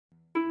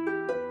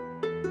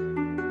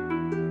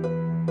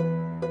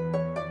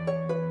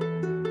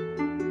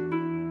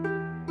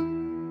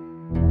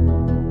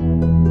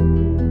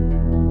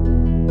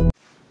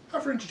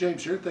friends,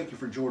 James here. Thank you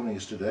for joining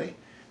us today.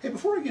 Hey,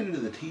 before I get into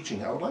the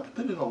teaching, I would like to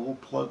put in a little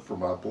plug for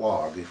my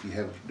blog if you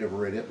have never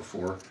read it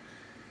before.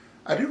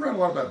 I do write a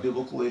lot about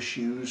biblical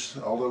issues,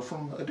 although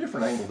from a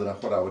different angle than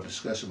what I would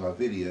discuss in my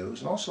videos,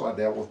 and also I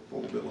dabble a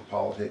little bit with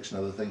politics and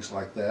other things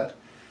like that.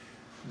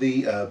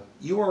 The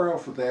URL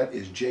for that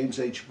is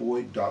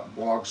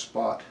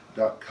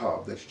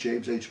jameshboyd.blogspot.com. That's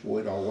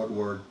jameshboyd, all one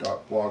word,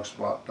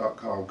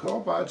 .blogspot.com.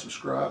 Come by and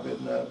subscribe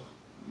and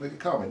make a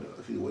comment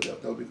if you would.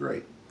 That would be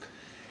great.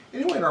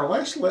 Anyway, in our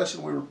last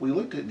lesson, we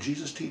looked at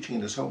Jesus' teaching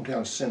in his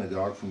hometown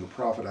synagogue from the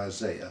prophet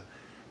Isaiah.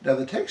 Now,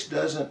 the text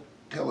doesn't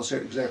tell us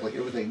exactly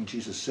everything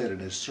Jesus said in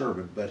his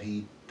sermon, but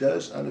he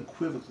does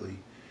unequivocally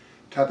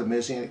tie the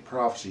Messianic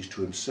prophecies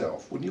to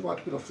himself. Wouldn't you like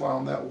to put a fly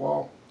on that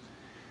wall?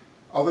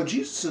 Although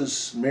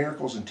Jesus'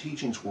 miracles and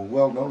teachings were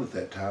well known at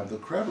that time, the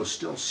crowd was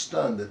still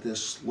stunned that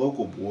this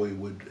local boy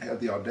would have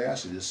the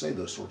audacity to say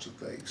those sorts of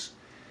things.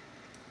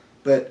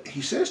 But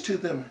he says to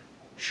them,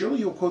 "Surely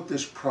you'll quote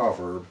this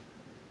proverb,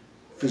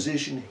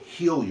 'Physician,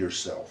 heal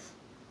yourself.'"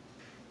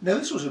 Now,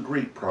 this was a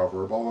Greek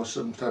proverb, although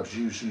sometimes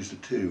Jews used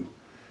it too.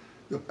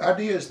 The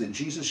idea is that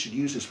Jesus should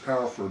use his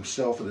power for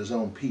himself and his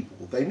own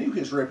people. They knew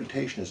his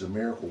reputation as a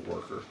miracle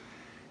worker.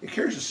 It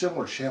carries a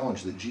similar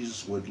challenge that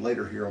Jesus would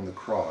later hear on the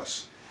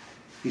cross.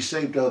 He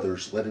saved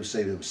others, let him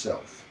save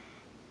himself.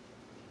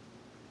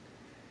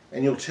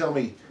 And you'll tell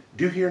me,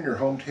 do here in your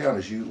hometown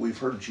as we've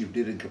heard that you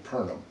did in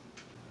Capernaum.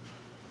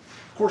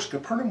 Of course,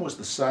 Capernaum was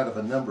the site of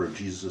a number of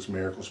Jesus'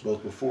 miracles,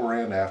 both before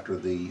and after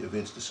the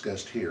events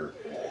discussed here.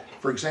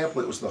 For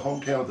example, it was the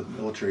hometown of the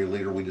military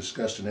leader we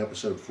discussed in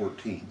episode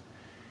 14.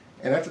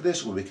 And after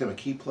this, it would become a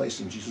key place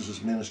in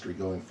Jesus' ministry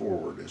going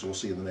forward, as we'll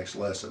see in the next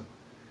lesson.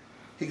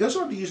 He goes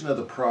on to use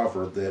another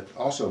proverb that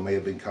also may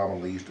have been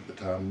commonly used at the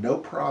time: no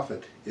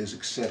prophet is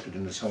accepted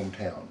in his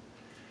hometown.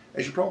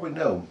 As you probably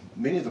know,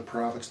 many of the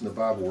prophets in the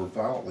Bible were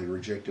violently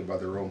rejected by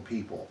their own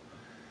people.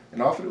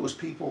 And often it was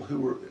people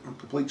who were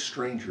complete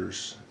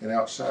strangers and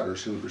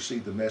outsiders who would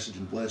receive the message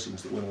and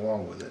blessings that went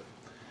along with it.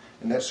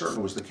 And that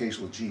certainly was the case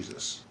with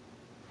Jesus.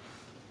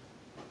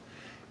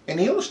 And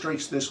he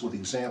illustrates this with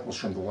examples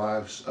from the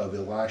lives of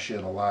Elisha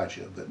and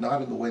Elijah, but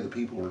not in the way that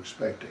people were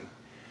expecting.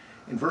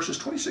 In verses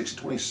 26 and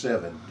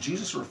 27,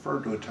 Jesus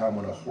referred to a time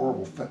when a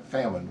horrible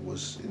famine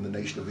was in the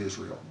nation of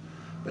Israel.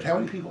 But how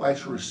many people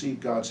actually received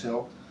God's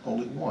help?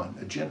 Only one,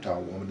 a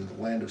Gentile woman in the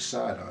land of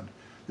Sidon,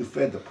 who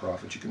fed the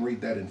prophets. You can read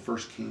that in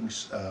 1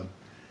 Kings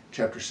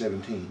chapter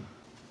 17.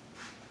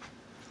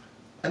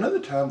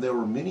 Another time there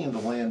were many in the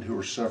land who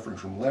were suffering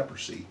from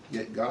leprosy,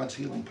 yet God's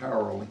healing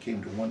power only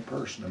came to one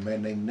person, a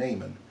man named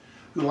Naaman,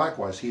 who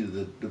likewise heeded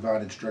the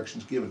divine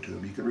instructions given to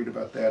him. You can read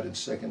about that in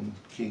 2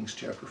 Kings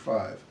chapter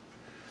 5.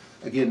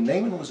 Again,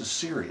 Naaman was a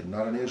Syrian,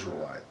 not an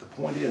Israelite. The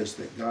point is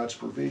that God's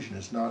provision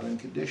is not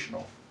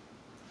unconditional.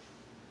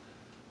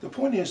 The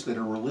point is that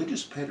a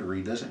religious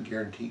pedigree doesn't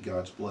guarantee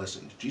God's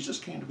blessings. Jesus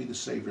came to be the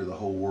Savior of the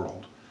whole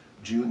world,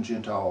 Jew and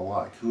Gentile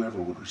alike,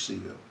 whoever would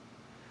receive him.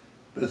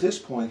 But at this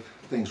point,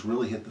 things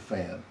really hit the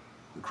fan.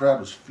 The crowd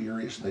was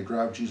furious, and they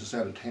drive Jesus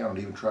out of town and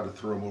even try to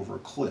throw him over a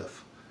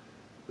cliff.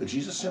 But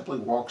Jesus simply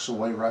walks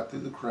away right through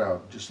the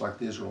crowd, just like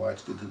the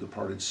Israelites did to the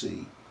parted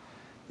sea.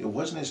 It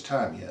wasn't his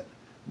time yet.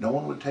 No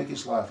one would take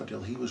his life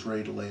until he was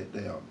ready to lay it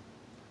down.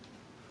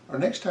 Our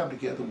next time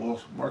together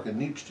will mark a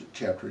new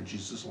chapter in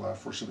Jesus'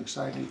 life where some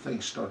exciting new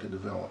things start to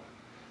develop.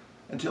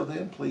 Until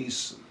then,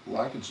 please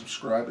like and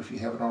subscribe if you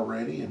haven't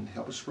already, and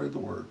help us spread the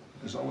word.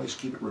 As always,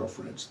 keep it real,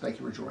 friends. Thank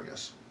you for joining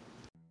us.